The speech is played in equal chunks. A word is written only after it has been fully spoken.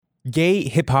Gay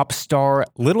hip-hop star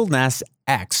Lil Nas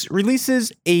X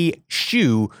releases a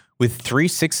shoe with 3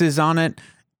 sixes on it,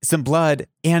 some blood,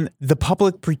 and the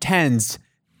public pretends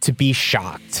to be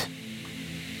shocked.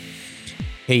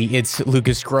 Hey, it's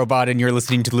Lucas Grobot, and you're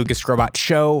listening to the Lucas Grobot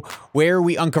Show, where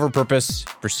we uncover purpose,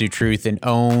 pursue truth, and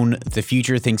own the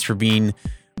future. Thanks for being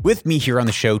with me here on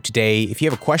the show today. If you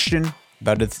have a question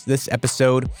about this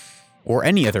episode or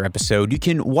any other episode, you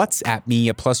can WhatsApp me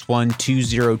at +1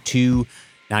 202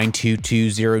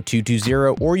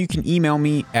 9220220, or you can email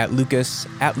me at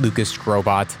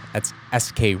lucas@lucasgrobot. That's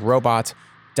skrobot.com.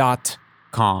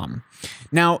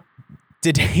 Now,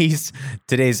 today's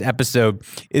episode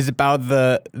is about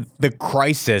the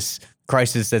crisis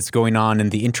that's going on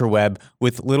in the interweb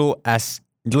with Lil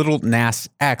Nas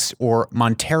X, or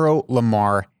Montero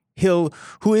Lamar Hill,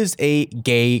 who is a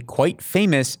gay, quite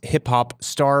famous hip hop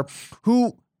star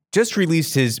who just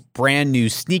released his brand new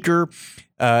sneaker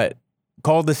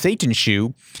called the Satan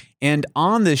shoe. And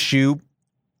on this shoe,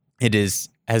 it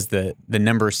has the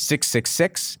number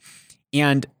 666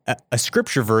 and a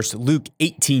scripture verse, Luke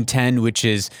 18:10, which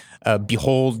is,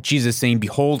 behold, Jesus saying,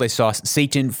 "Behold, I saw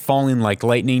Satan falling like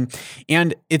lightning."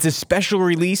 And it's a special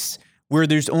release where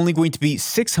there's only going to be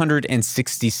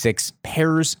 666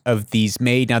 pairs of these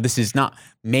made. Now, this is not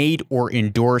made or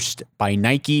endorsed by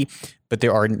Nike, but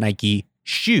there are Nike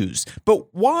shoes.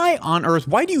 But why on earth,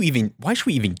 why should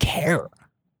we even care?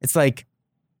 It's like,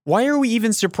 why are we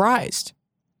even surprised?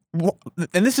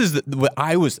 And this is what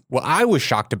I was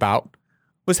shocked about,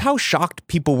 was how shocked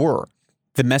people were.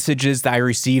 The messages that I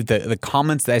received, the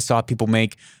comments that I saw people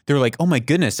make, they were like, oh my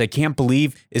goodness, I can't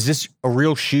believe, is this a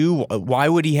real shoe? Why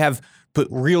would he have put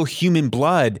real human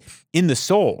blood in the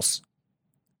soles?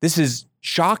 This is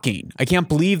shocking. I can't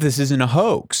believe this isn't a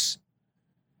hoax.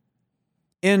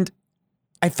 And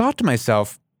I thought to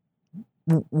myself,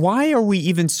 why are we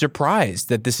even surprised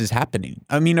that this is happening?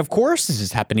 I mean, of course this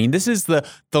is happening. This is the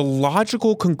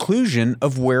logical conclusion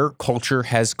of where culture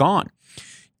has gone.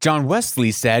 John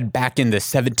Wesley said back in the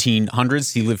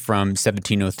 1700s, he lived from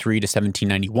 1703 to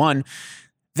 1791,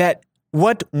 that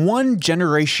what one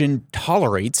generation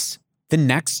tolerates, the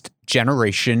next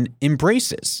generation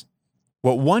embraces.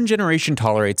 What one generation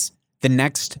tolerates, the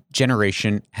next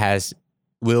generation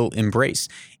will embrace.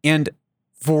 And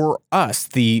for us,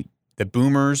 the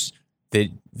boomers, the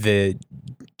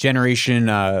generation,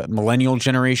 millennial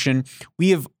generation, we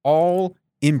have all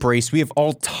embraced, we have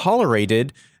all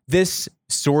tolerated this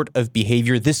sort of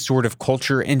behavior, this sort of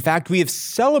culture. In fact, we have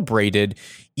celebrated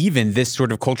even this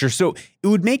sort of culture. So it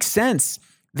would make sense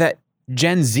that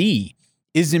Gen Z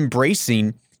is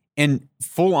embracing and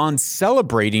full on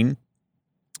celebrating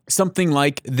something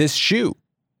like this shoe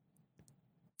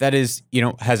that is,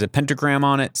 has a pentagram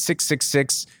on it,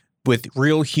 666, with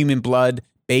real human blood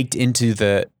baked into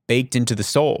the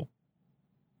sole.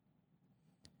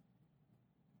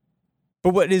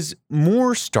 But what is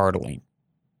more startling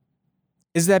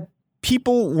is that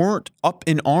people weren't up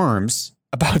in arms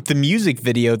about the music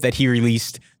video that he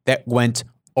released that went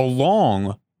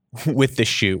along with the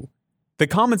shoe. The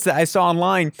comments that I saw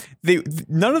online,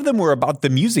 none of them were about the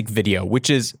music video,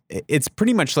 it's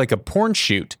pretty much like a porn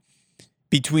shoot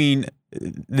between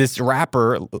this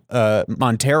rapper,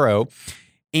 Montero,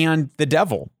 and the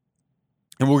devil.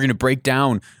 And we're going to break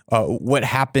down what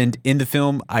happened in the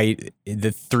film, the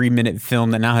 3-minute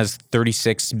film that now has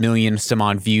 36 million some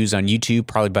odd views on YouTube.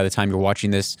 Probably by the time you're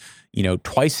watching this,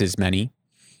 twice as many.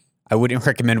 I wouldn't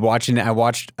recommend watching it. I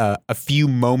watched a few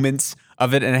moments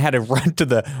of it, and I had to run to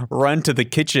the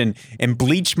kitchen and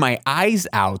bleach my eyes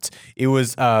out. It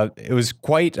was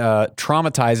quite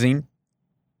traumatizing.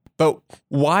 But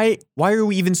why are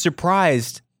we even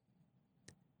surprised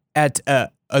at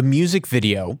a music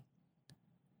video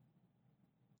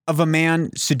of a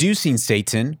man seducing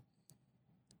Satan?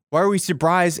 Why are we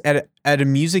surprised at a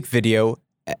music video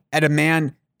at a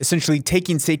man essentially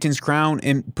taking Satan's crown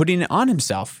and putting it on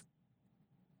himself?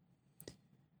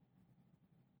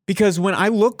 Because when I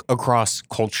look across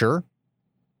culture,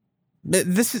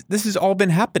 this has all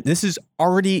been happening. This is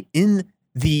already in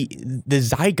the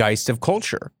zeitgeist of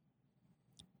culture.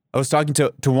 I was talking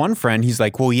to one friend. He's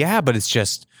like, well, yeah, but it's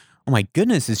just, oh my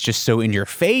goodness, it's just so in your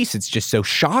face. It's just so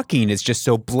shocking. It's just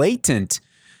so blatant.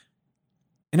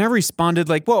 And I responded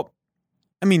like, well,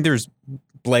 I mean, there's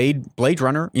Blade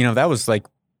Runner, that was like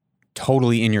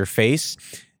totally in your face.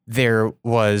 There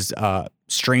was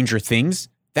Stranger Things.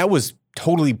 That was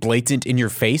totally blatant in your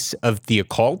face of the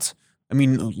occult. I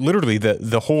mean, literally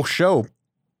the whole show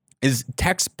is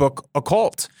textbook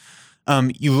occult.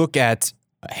 You look at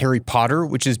Harry Potter,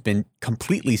 which has been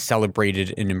completely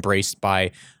celebrated and embraced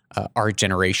by our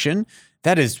generation.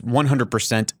 That is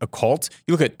 100% occult.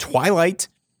 You look at Twilight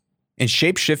and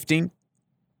shape-shifting,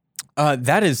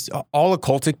 that is all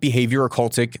occultic behavior,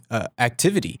 occultic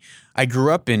activity. I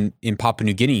grew up in Papua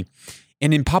New Guinea,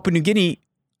 and in Papua New Guinea,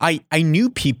 I knew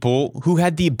people who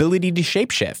had the ability to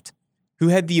shapeshift, who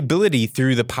had the ability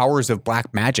through the powers of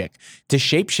black magic to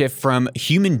shapeshift from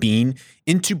human being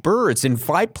into birds and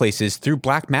fly places through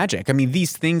black magic. I mean,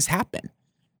 these things happen.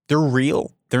 They're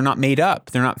real. They're not made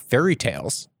up. They're not fairy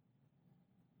tales.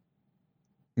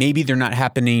 Maybe they're not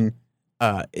happening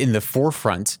in the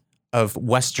forefront of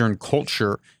Western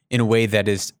culture in a way that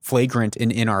is flagrant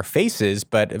and in our faces,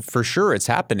 but for sure it's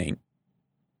happening.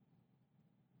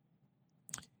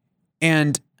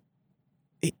 And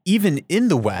even in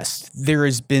the West, there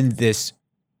has been this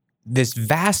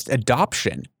vast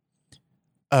adoption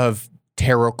of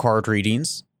tarot card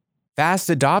readings, vast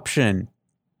adoption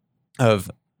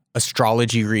of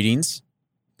astrology readings,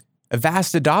 a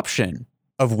vast adoption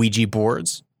of Ouija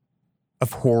boards,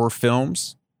 of horror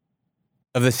films,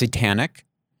 of the satanic.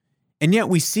 And yet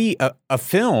we see a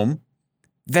film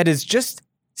that is just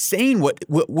saying what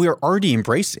we're already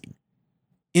embracing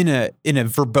in a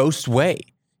verbose way,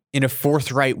 in a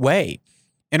forthright way.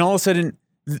 And all of a sudden,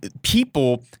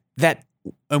 people that,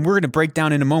 and we're going to break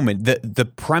down in a moment, the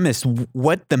premise,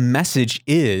 what the message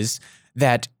is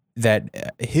that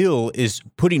Hill is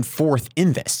putting forth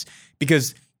in this.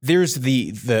 Because there's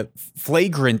the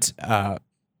flagrant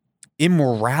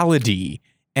immorality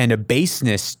and a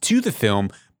baseness to the film,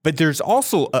 but there's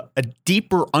also a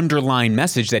deeper underlying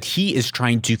message that he is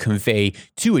trying to convey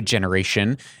to a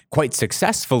generation quite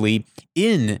successfully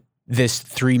in this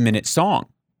 3-minute song.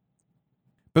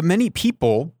 But many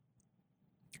people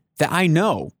that I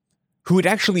know who would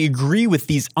actually agree with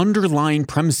these underlying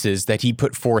premises that he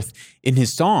put forth in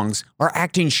his songs are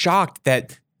acting shocked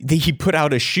that he put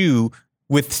out a shoe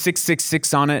with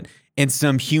 666 on it and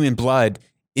some human blood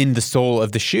in the sole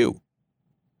of the shoe.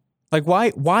 Like,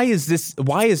 why is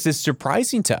this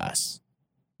surprising to us?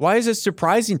 Why is it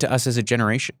surprising to us as a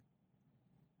generation?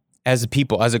 As a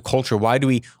people, as a culture, why do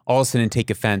we all of a sudden take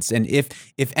offense? And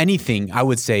if anything, I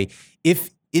would say, if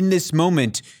in this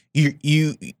moment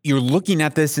you're looking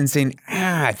at this and saying,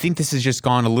 I think this has just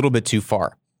gone a little bit too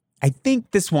far. I think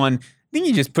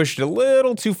you just pushed it a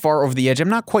little too far over the edge. I'm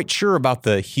not quite sure about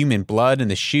the human blood and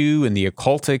the shoe and the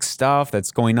occultic stuff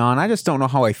that's going on. I just don't know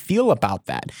how I feel about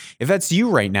that. If that's you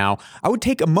right now, I would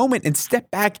take a moment and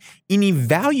step back and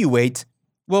evaluate,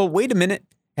 well, wait a minute.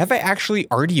 Have I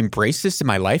actually already embraced this in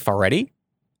my life already?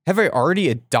 Have I already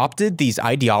adopted these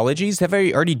ideologies? Have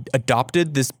I already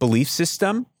adopted this belief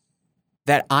system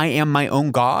that I am my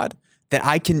own God, that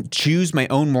I can choose my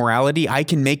own morality? I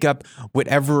can make up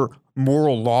whatever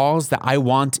moral laws that I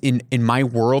want in my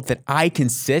world, that I can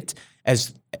sit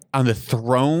as on the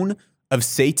throne of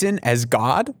Satan as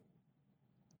God?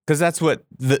 Because that's what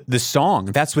the song,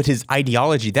 that's what his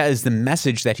ideology, that is the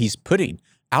message that he's putting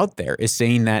out there, is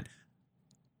saying that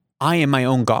I am my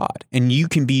own God and you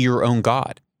can be your own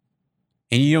God.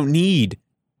 And you don't need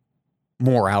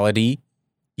morality.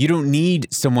 You don't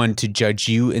need someone to judge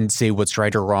you and say what's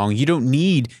right or wrong. You don't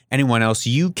need anyone else.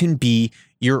 You can be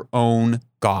your own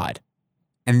God.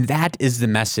 And that is the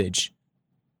message.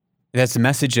 That's the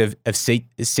message of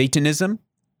Satanism.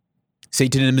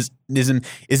 Satanism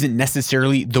isn't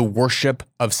necessarily the worship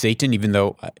of Satan, even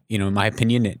though, in my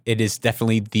opinion, it is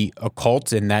definitely the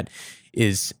occult, and that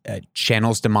is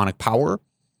channels demonic power.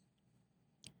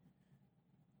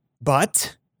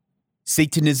 But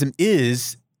Satanism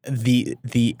is the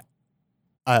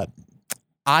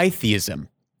I-theism,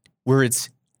 where it's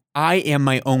I am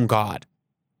my own God,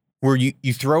 where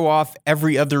you throw off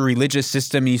every other religious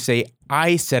system and you say,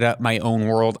 I set up my own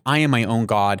world. I am my own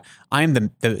God. I am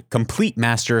the complete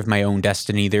master of my own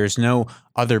destiny. There's no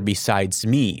other besides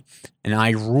me, and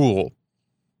I rule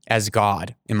as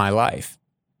God in my life.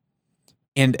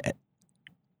 And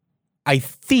I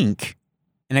think,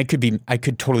 and I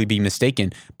could totally be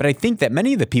mistaken, but I think that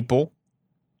many of the people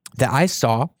that I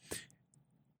saw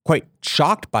quite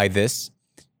shocked by this,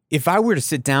 if I were to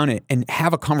sit down and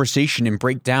have a conversation and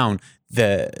break down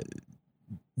the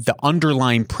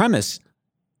underlying premise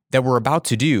that we're about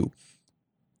to do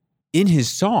in his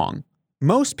song,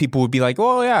 most people would be like,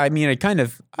 well, yeah, I mean, I kind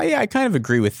of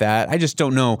agree with that. I just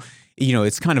don't know,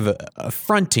 it's kind of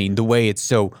affronting the way it's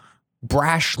so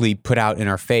brashly put out in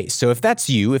our face. So if that's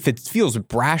you, if it feels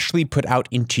brashly put out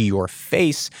into your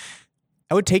face,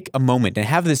 I would take a moment and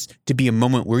have this to be a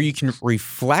moment where you can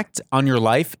reflect on your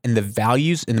life and the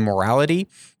values and the morality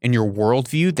and your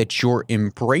worldview that you're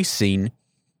embracing,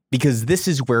 because this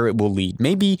is where it will lead.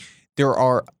 Maybe there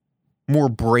are more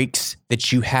breaks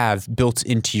that you have built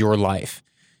into your life,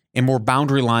 and more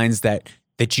boundary lines that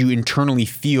you internally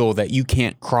feel that you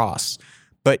can't cross.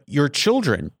 But your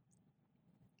children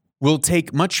will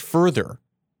take much further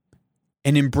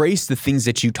and embrace the things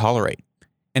that you tolerate.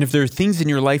 And if there are things in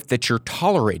your life that you're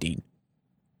tolerating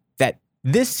that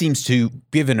this seems to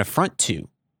give an affront to,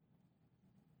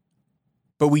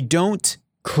 but we don't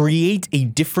create a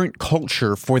different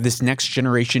culture for this next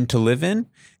generation to live in,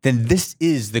 then this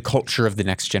is the culture of the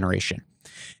next generation.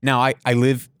 Now, I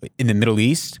live in the Middle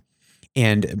East,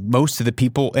 and most of the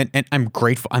people, and I'm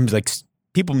grateful, I'm like,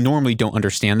 people normally don't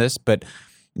understand this, but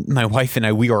my wife and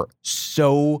I, we are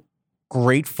so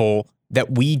grateful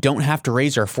that we don't have to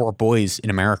raise our 4 boys in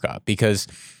America, because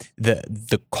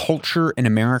the culture in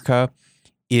America,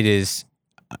 it is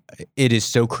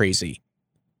so crazy.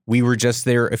 We were just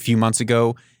there a few months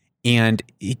ago, and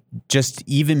just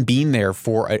even being there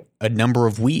for a number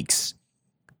of weeks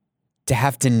to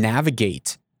have to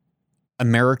navigate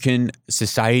American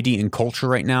society and culture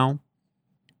right now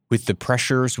with the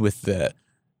pressures, with the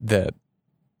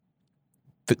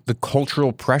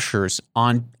cultural pressures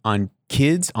on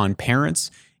kids, on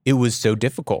parents, it was so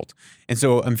difficult. And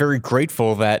so I'm very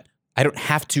grateful that I don't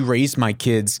have to raise my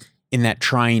kids in that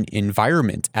trying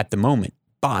environment at the moment.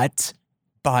 But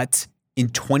in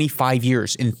 25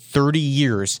 years, in 30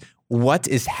 years, what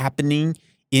is happening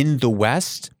in the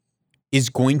West is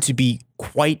going to be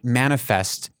quite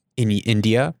manifest in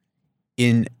India,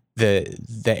 in the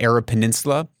Arab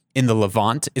Peninsula, in the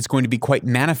Levant. It's going to be quite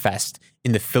manifest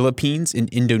in the Philippines, in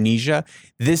Indonesia.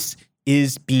 This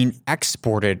is being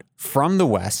exported from the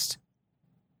West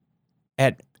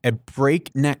at a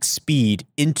breakneck speed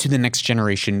into the next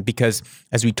generation, because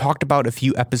as we talked about a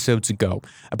few episodes ago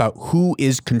about who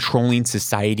is controlling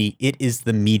society, it is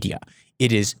the media.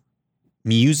 It is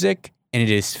music and it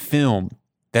is film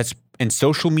and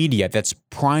social media that's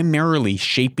primarily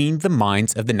shaping the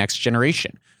minds of the next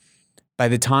generation. By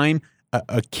the time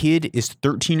a kid is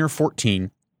 13 or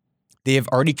 14, they have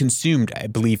already consumed, I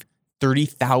believe,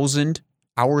 30,000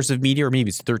 hours of media, or maybe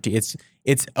it's 30.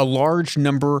 It's a large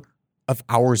number of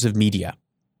hours of media,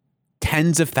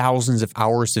 tens of thousands of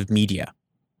hours of media.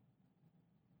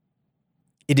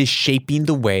 It is shaping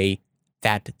the way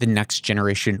that the next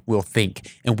generation will think,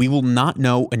 and we will not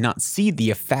know and not see the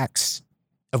effects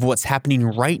of what's happening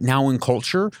right now in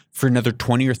culture for another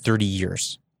 20 or 30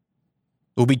 years.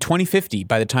 It will be 2050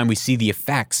 by the time we see the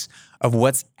effects of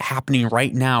what's happening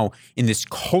right now in this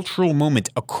cultural moment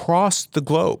across the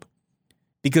globe.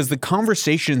 Because the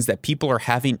conversations that people are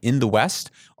having in the West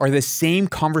are the same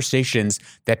conversations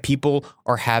that people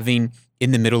are having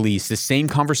in the Middle East, the same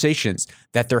conversations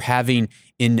that they're having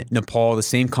in Nepal, the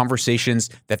same conversations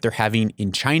that they're having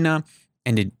in China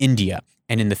and in India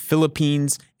and in the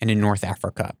Philippines and in North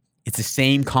Africa. It's the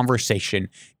same conversation,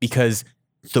 because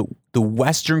the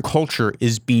Western culture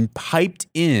is being piped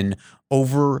in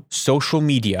over social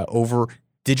media, over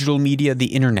digital media, the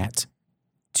internet,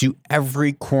 to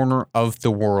every corner of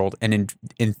the world. And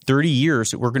in 30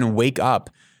 years, we're going to wake up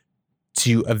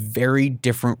to a very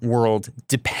different world,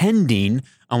 depending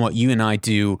on what you and I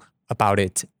do about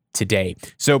it today.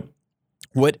 So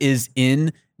what is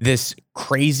in this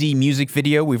crazy music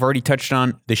video? We've already touched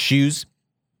on the shoes,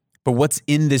 but what's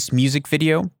in this music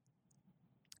video?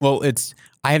 Well,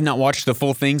 I have not watched the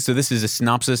full thing, so this is a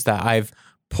synopsis that I've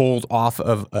pulled off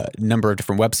of a number of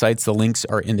different websites. The links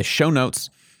are in the show notes.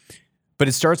 But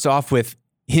it starts off with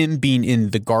him being in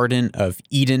the Garden of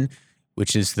Eden,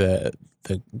 which is the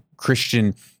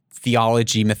Christian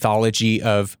theology, mythology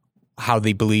of how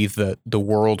they believe the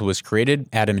world was created.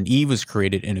 Adam and Eve was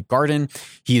created in a garden.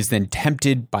 He is then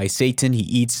tempted by Satan. He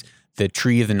eats the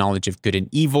tree of the knowledge of good and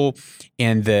evil.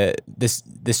 And the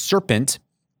serpent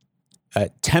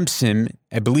tempts him,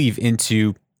 I believe,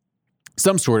 into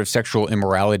some sort of sexual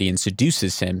immorality and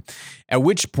seduces him, at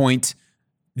which point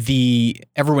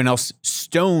everyone else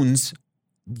stones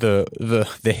the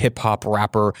hip hop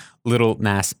rapper Lil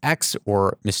Nas X,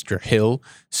 or Mr. Hill,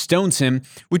 stones him,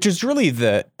 which is really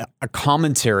a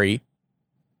commentary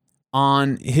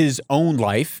on his own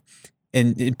life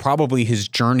and probably his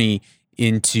journey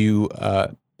into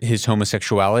his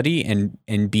homosexuality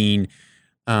and being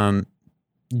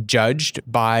judged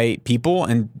by people,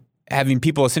 and having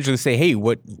people essentially say, "Hey,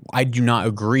 I do not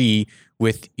agree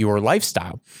with your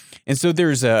lifestyle." And so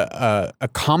there's a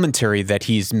commentary that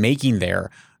he's making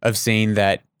there of saying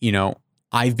that,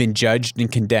 I've been judged and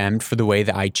condemned for the way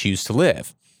that I choose to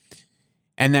live.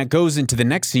 And that goes into the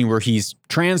next scene where he's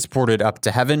transported up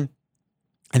to heaven,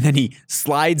 and then he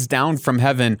slides down from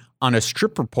heaven on a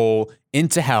stripper pole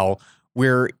into hell,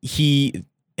 where he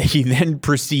then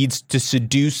proceeds to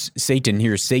seduce Satan.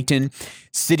 Here's Satan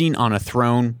sitting on a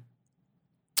throne,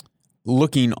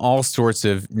 looking all sorts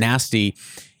of nasty.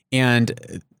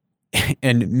 And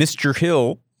Mr.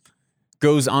 Hill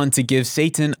goes on to give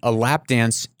Satan a lap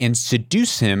dance and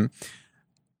seduce him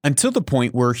until the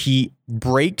point where he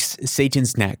breaks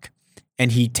Satan's neck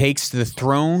and he takes the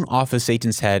throne off of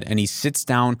Satan's head and he sits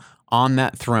down on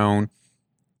that throne,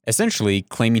 essentially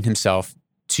claiming himself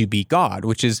to be God,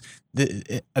 which is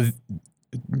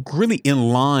really in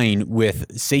line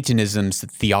with Satanism's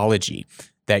theology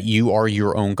that you are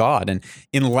your own God. And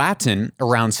in Latin,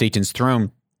 around Satan's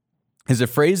throne is a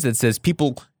phrase that says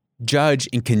people judge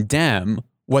and condemn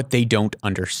what they don't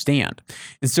understand.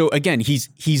 And so again,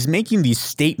 he's making these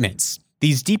statements,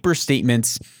 these deeper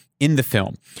statements in the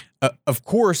film. Of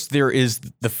course, there is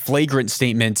the flagrant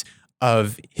statement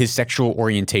of his sexual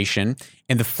orientation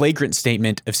and the flagrant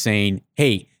statement of saying,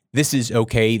 hey, this is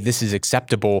okay, this is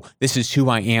acceptable, this is who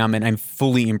I am, and I'm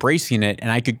fully embracing it, and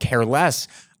I could care less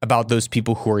about those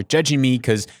people who are judging me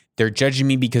because they're judging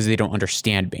me because they don't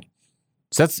understand me.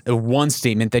 So that's one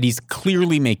statement that he's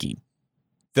clearly making.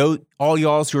 Though all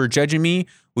y'all who are judging me,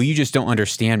 well, you just don't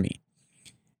understand me.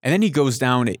 And then he goes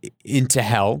down into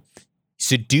hell,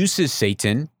 seduces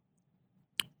Satan,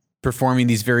 performing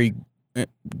these very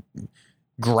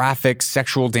graphic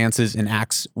sexual dances and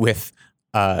acts with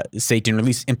Satan, or at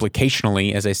least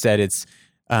implicationally. As I said, it's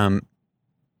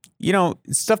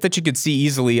stuff that you could see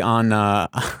easily on on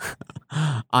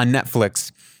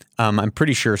Netflix. I'm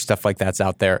pretty sure stuff like that's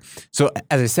out there. So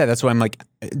as I said, that's why I'm like,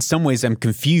 in some ways I'm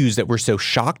confused that we're so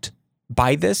shocked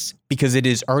by this, because it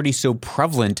is already so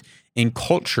prevalent in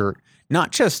culture,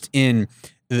 not just in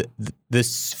the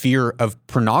sphere of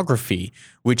pornography,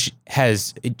 which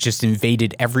has just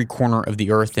invaded every corner of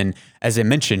the earth. And as I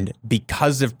mentioned,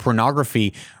 because of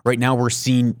pornography, right now we're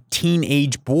seeing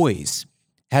teenage boys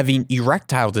having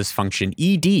erectile dysfunction,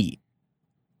 ED,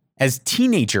 as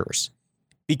teenagers,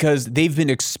 because they've been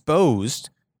exposed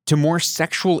to more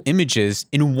sexual images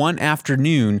in one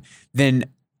afternoon than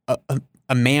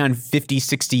a man 50,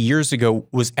 60 years ago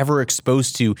was ever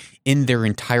exposed to in their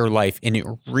entire life. And it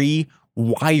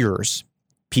rewires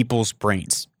people's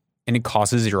brains and it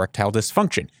causes erectile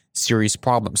dysfunction, serious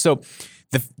problems. So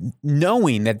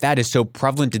knowing that that is so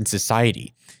prevalent in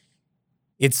society,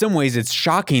 in some ways it's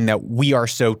shocking that we are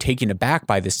so taken aback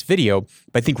by this video,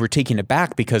 but I think we're taken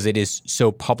aback because it is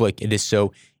so public, it is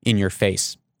so in your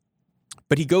face.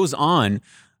 But he goes on,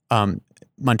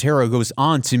 Montero goes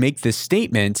on to make this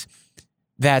statement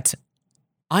that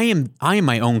I am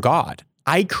my own God.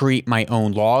 I create my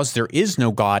own laws. There is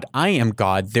no God. I am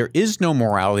God. There is no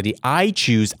morality. I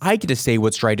choose. I get to say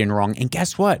what's right and wrong. And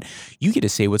guess what? You get to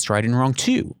say what's right and wrong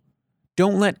too.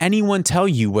 Don't let anyone tell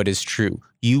you what is true.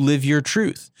 You live your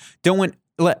truth. Don't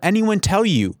let anyone tell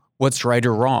you what's right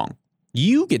or wrong.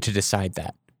 You get to decide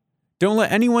that. Don't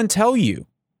let anyone tell you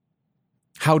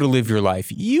how to live your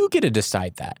life. You get to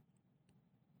decide that.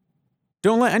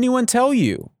 Don't let anyone tell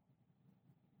you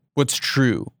what's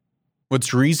true,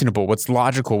 what's reasonable, what's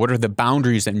logical, what are the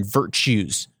boundaries and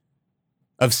virtues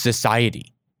of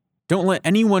society. Don't let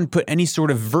anyone put any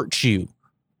sort of virtue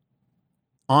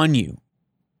on you.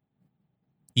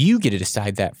 You get to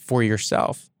decide that for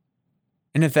yourself.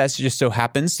 And if that just so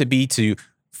happens to be to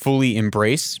fully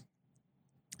embrace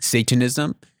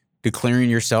Satanism, declaring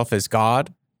yourself as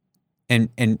God, and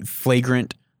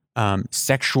flagrant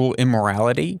sexual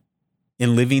immorality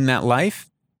in living that life,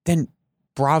 then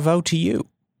bravo to you.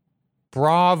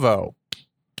 Bravo.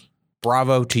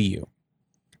 Bravo to you.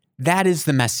 That is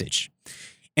the message.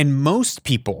 And most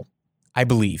people, I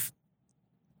believe,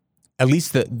 at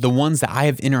least the ones that I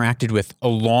have interacted with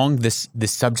along this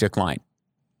subject line,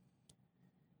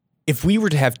 if we were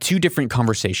to have two different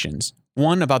conversations,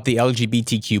 one about the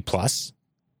LGBTQ plus,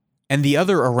 and the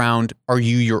other around are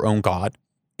you your own God,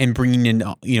 and bringing in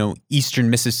Eastern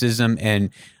mysticism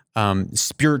and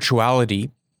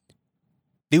spirituality,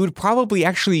 they would probably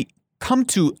actually come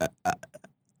to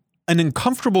an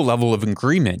uncomfortable level of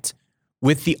agreement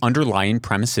with the underlying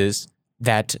premises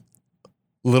that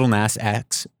Lil Nas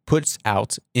X puts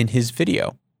out in his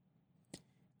video.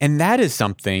 And that is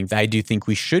something that I do think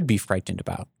we should be frightened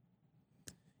about.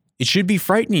 It should be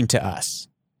frightening to us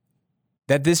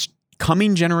that this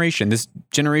coming generation, this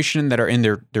generation that are in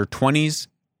their 20s,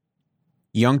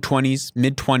 young 20s,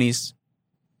 mid 20s,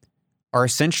 are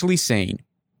essentially saying,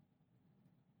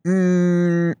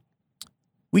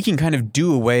 we can kind of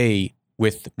do away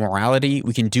with morality.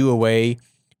 We can do away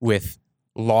with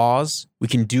laws. We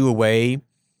can do away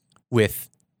with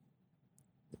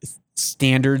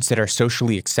standards that are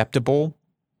socially acceptable.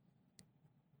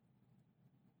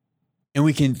 And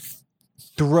we can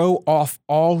throw off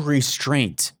all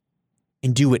restraint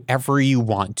and do whatever you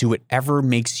want. Do whatever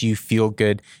makes you feel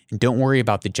good, and don't worry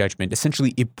about the judgment.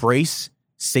 Essentially, embrace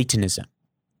Satanism.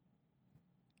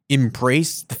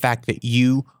 Embrace the fact that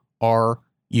you are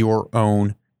your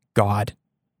own God.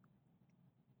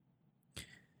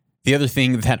 The other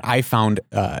thing that I found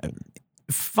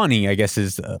funny, I guess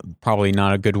is probably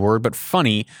not a good word, but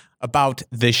funny about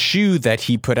the shoe that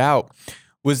he put out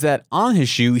was that on his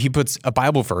shoe, he puts a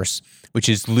Bible verse, which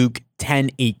is Luke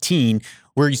 10:18,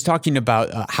 where he's talking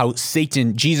about how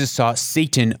Jesus saw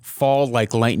Satan fall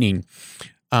like lightning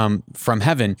from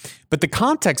heaven. But the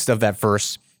context of that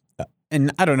verse,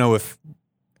 and I don't know if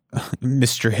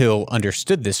Mr. Hill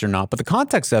understood this or not, but the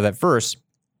context of that verse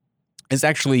is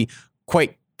actually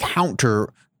quite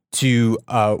counter to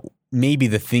maybe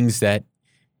the things that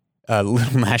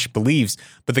Little Nash believes.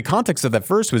 But the context of that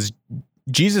verse was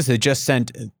Jesus had just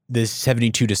sent the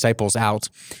 72 disciples out,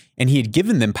 and he had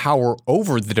given them power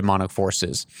over the demonic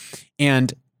forces.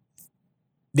 And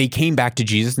they came back to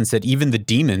Jesus and said, even the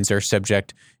demons are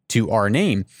subject to our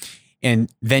name.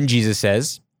 And then Jesus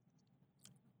says,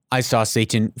 I saw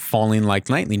Satan falling like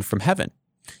lightning from heaven.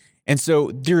 And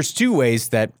so there's two ways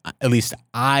that at least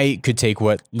I could take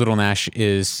what Little Nash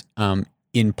is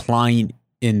implying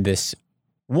in this.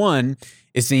 One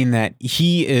is saying that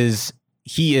he is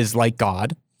like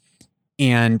God,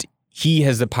 and he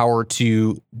has the power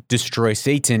to destroy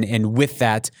Satan. And with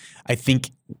that, I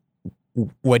think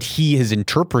what he is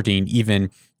interpreting even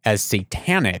as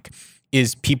satanic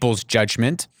is people's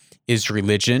judgment, is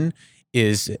religion,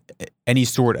 is any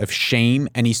sort of shame,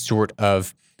 any sort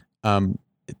of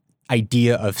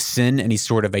idea of sin, any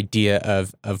sort of idea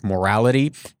of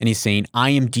morality. And he's saying, I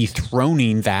am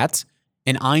dethroning that,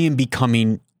 and I am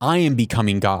becoming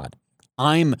God.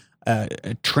 I'm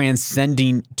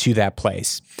transcending to that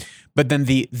place. But then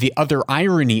the other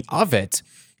irony of it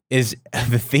is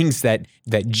the things that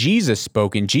Jesus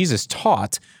spoke and Jesus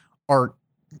taught are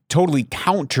totally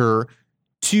counter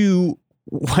to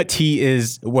what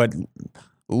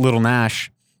Little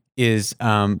Nash is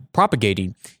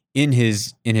propagating in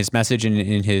his message and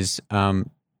in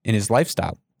his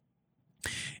lifestyle.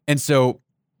 And so,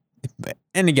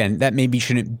 and again, that maybe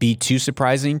shouldn't be too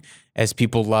surprising, as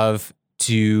people love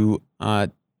to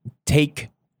take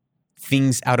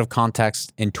things out of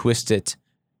context and twist it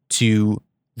to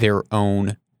their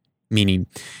own meaning.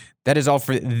 That is all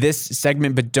for this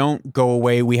segment, but don't go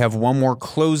away. We have one more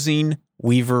closing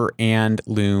Weaver and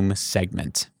Loom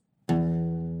segment.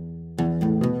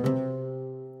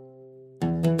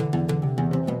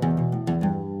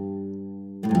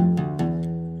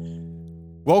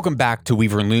 Welcome back to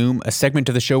Weaver and Loom, a segment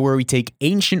of the show where we take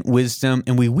ancient wisdom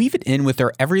and we weave it in with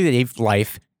our everyday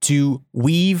life to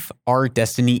weave our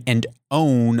destiny and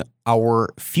own our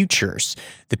futures.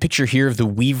 The picture here of the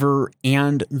Weaver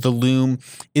and the Loom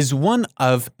is one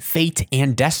of fate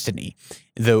and destiny.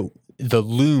 The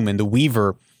Loom and the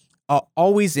Weaver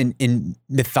always in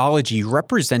mythology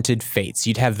represented fates.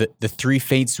 You'd have the three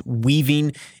fates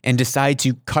weaving and decide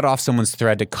to cut off someone's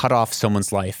thread, to cut off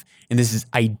someone's life. And this is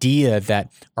idea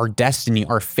that our destiny,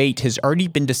 our fate has already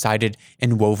been decided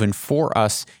and woven for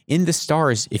us in the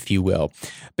stars, if you will.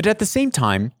 But at the same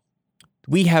time,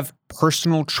 we have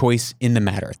personal choice in the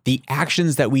matter. The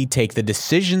actions that we take, the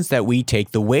decisions that we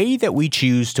take, the way that we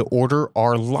choose to order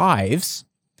our lives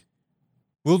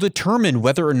will determine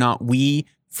whether or not we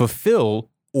fulfill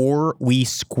or we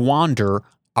squander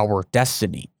our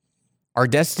destiny. Our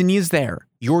destiny is there.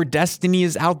 Your destiny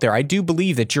is out there. I do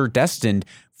believe that you're destined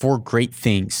for great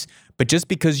things. But just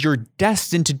because you're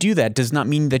destined to do that does not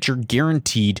mean that you're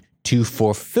guaranteed to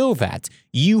fulfill that.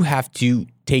 You have to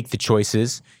take the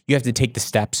choices. You have to take the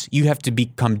steps. You have to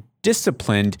become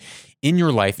disciplined in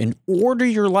your life and order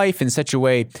your life in such a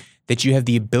way that you have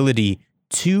the ability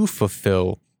to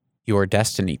fulfill your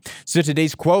destiny. So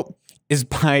today's quote is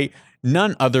by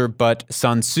none other but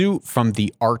Sun Tzu from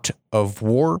The Art of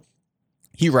War.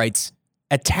 He writes,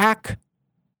 "Attack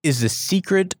is the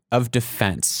secret of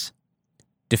defense.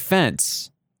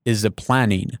 Defense is the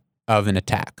planning of an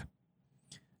attack."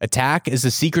 Attack is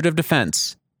the secret of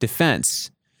defense.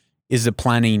 Defense is the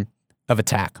planning of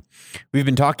attack. We've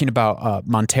been talking about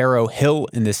Montero Hill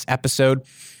in this episode,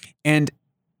 and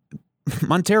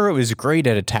Montero is great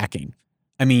at attacking.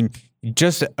 I mean,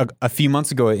 just a few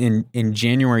months ago in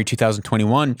January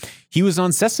 2021, he was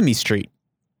on Sesame Street.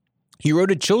 He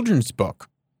wrote a children's book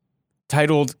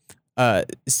titled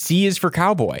C is for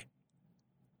Cowboy.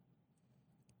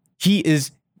 He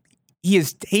is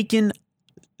taken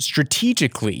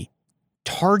strategically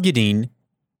targeting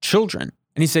children.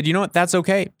 And he said, you know what, that's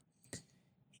okay.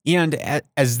 And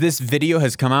as this video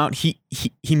has come out, he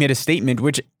made a statement,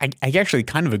 which I actually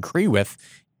kind of agree with.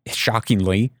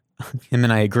 shockingly, him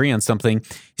and I agree on something.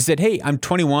 He said, hey, I'm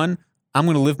 21. I'm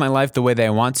going to live my life the way that I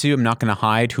want to. I'm not going to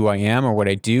hide who I am or what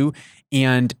I do.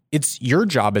 And it's your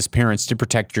job as parents to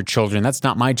protect your children. That's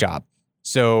not my job.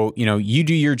 So, you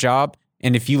do your job.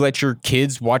 And if you let your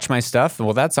kids watch my stuff,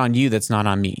 well, that's on you. That's not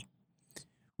on me.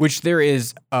 Which there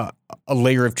is a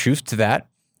layer of truth to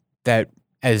that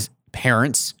as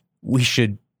parents, we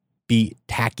should be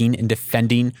attacking and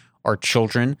defending our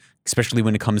children, especially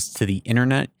when it comes to the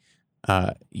internet.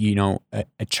 A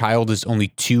child is only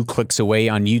 2 clicks away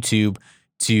on YouTube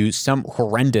to some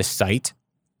horrendous site.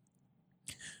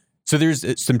 So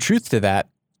there's some truth to that.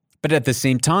 But at the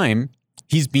same time,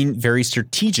 he's being very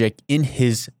strategic in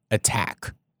his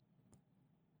attack.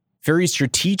 Very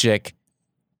strategic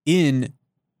in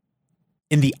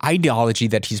the ideology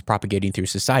that he's propagating through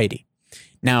society.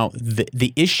 Now,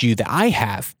 the issue that I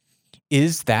have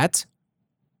is that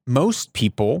most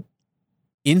people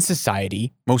in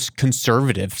society, most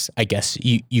conservatives, I guess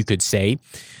you could say,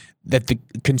 that the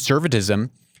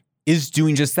conservatism is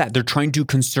doing just that. They're trying to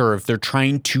conserve. They're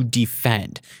trying to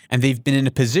defend. And they've been in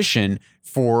a position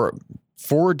for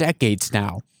 4 decades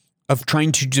now of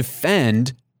trying to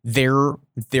defend their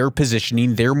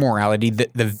positioning, their morality,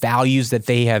 the values that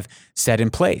they have set in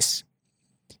place.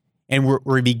 And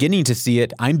we're beginning to see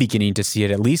it, I'm beginning to see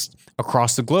it at least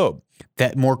across the globe,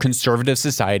 that more conservative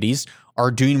societies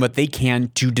are doing what they can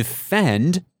to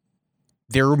defend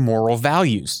their moral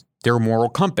values, their moral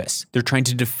compass. They're trying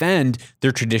to defend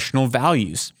their traditional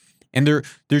values. And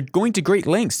they're going to great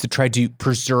lengths to try to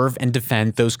preserve and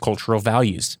defend those cultural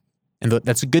values. And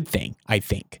that's a good thing, I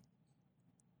think.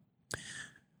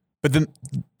 But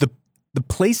the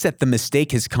place that the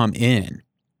mistake has come in,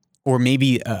 or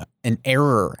maybe an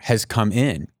error has come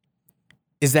in,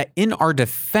 is that in our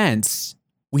defense,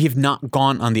 we have not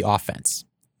gone on the offense.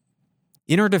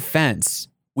 In our defense,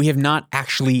 we have not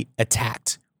actually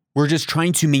attacked. We're just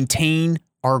trying to maintain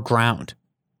our ground.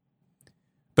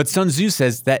 But Sun Tzu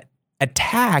says that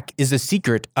attack is a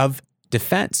secret of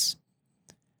defense.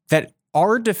 That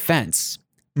our defense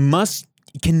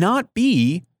cannot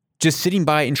be just sitting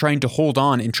by and trying to hold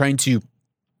on and trying to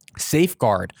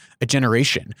safeguard a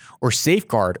generation or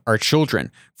safeguard our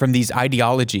children from these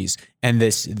ideologies and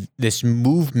this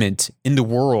movement in the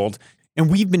world.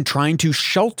 And we've been trying to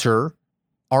shelter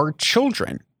our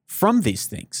children from these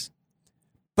things.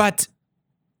 But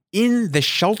in the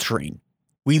sheltering,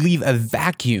 we leave a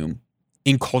vacuum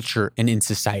in culture and in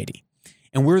society.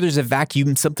 And where there's a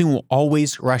vacuum, something will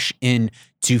always rush in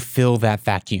to fill that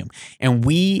vacuum. And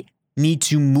we need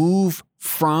to move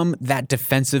from that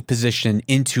defensive position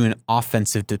into an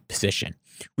offensive position.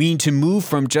 We need to move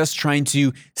from just trying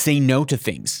to say no to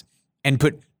things and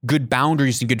put good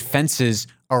boundaries and good fences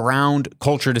around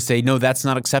culture to say, no, that's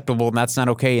not acceptable and that's not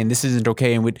okay and this isn't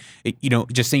okay. And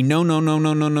just say no.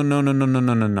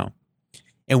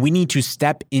 And we need to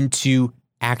step into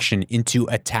action, into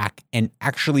attack, and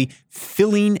actually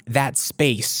filling that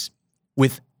space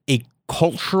with a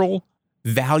cultural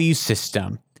value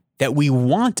system that we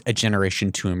want a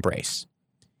generation to embrace.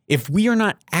 If we are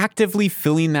not actively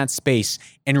filling that space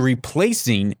and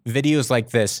replacing videos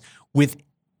like this with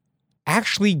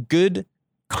actually good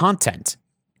content,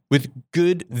 with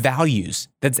good values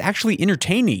that's actually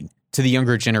entertaining to the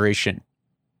younger generation,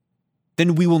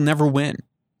 then we will never win.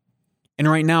 And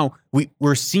right now,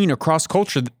 we're seeing across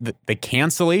culture the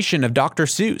cancellation of Dr.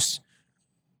 Seuss,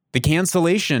 the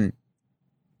cancellation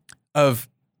of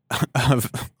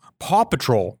Paw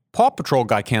Patrol. Paw Patrol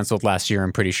got canceled last year,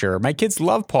 I'm pretty sure. My kids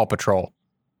love Paw Patrol.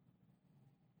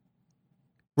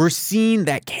 We're seeing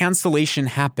that cancellation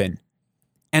happen.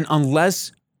 And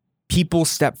unless people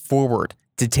step forward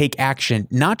to take action,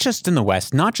 not just in the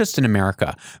West, not just in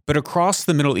America, but across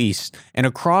the Middle East and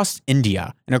across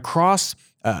India and across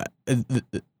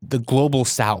the global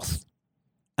South,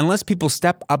 unless people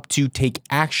step up to take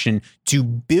action, to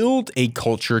build a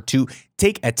culture, to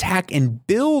take attack and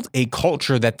build a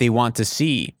culture that they want to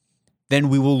see, then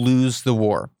we will lose the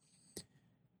war.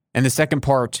 And the second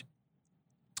part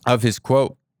of his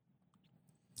quote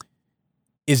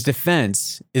is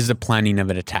defense is the planning of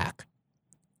an attack.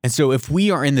 And so if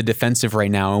we are in the defensive right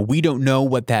now and we don't know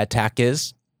what that attack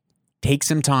is, take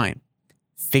some time.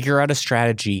 Figure out a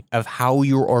strategy of how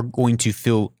you are going to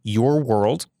fill your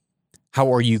world.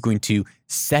 How are you going to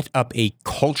set up a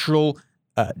cultural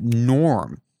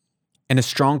norm and a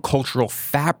strong cultural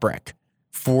fabric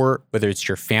for whether it's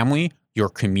your family, your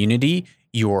community,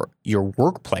 your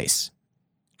workplace?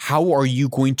 How are you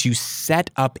going to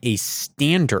set up a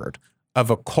standard of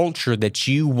a culture that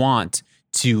you want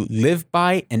to live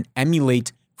by and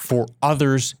emulate for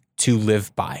others to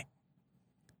live by?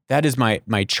 That is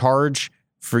my charge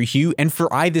for you and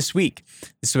for I this week.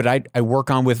 This is what I work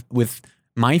on with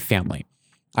my family.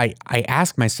 I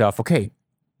ask myself, okay,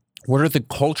 what are the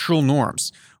cultural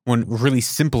norms? One really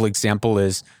simple example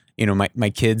is, my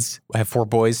kids, I have 4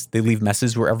 boys, they leave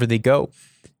messes wherever they go.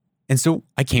 And so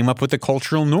I came up with a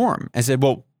cultural norm. I said,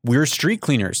 well, we're street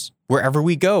cleaners. Wherever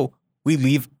we go, we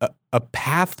leave a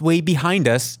pathway behind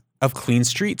us of clean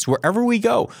streets. Wherever we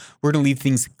go, we're going to leave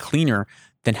things cleaner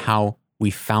than how we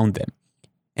found them.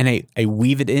 And I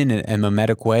weave it in a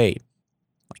mimetic way,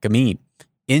 like a meme,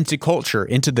 into culture,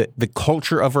 into the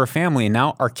culture of our family. And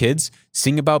now our kids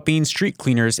sing about being street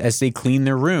cleaners as they clean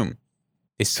their room.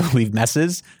 They still leave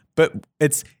messes, but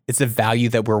it's a value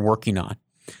that we're working on.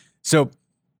 So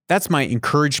that's my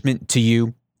encouragement to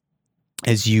you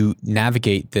as you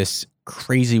navigate this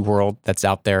crazy world that's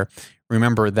out there.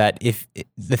 Remember that if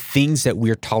the things that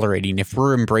we're tolerating, if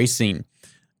we're embracing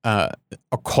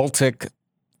occultic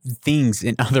things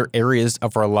in other areas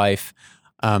of our life,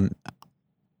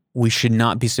 we should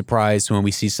not be surprised when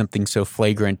we see something so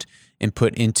flagrant and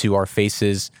put into our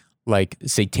faces, like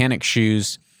satanic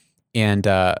shoes and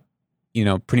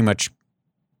pretty much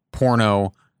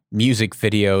porno music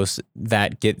videos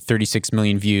that get 36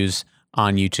 million views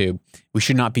on YouTube. We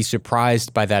should not be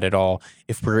surprised by that at all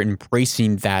if we're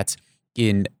embracing that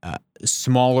in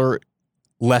smaller,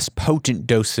 less potent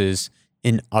doses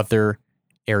in other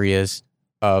areas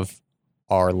of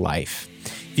our life.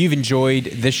 If you've enjoyed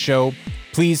this show,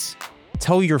 please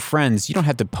tell your friends. You don't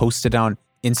have to post it on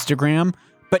Instagram,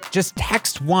 but just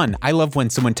text one. I love when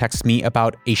someone texts me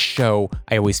about a show.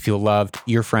 I always feel loved.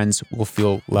 Your friends will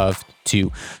feel loved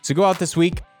too. So go out this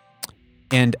week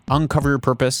and uncover your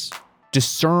purpose,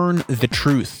 discern the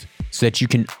truth so that you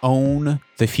can own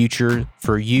the future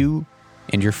for you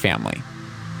and your family.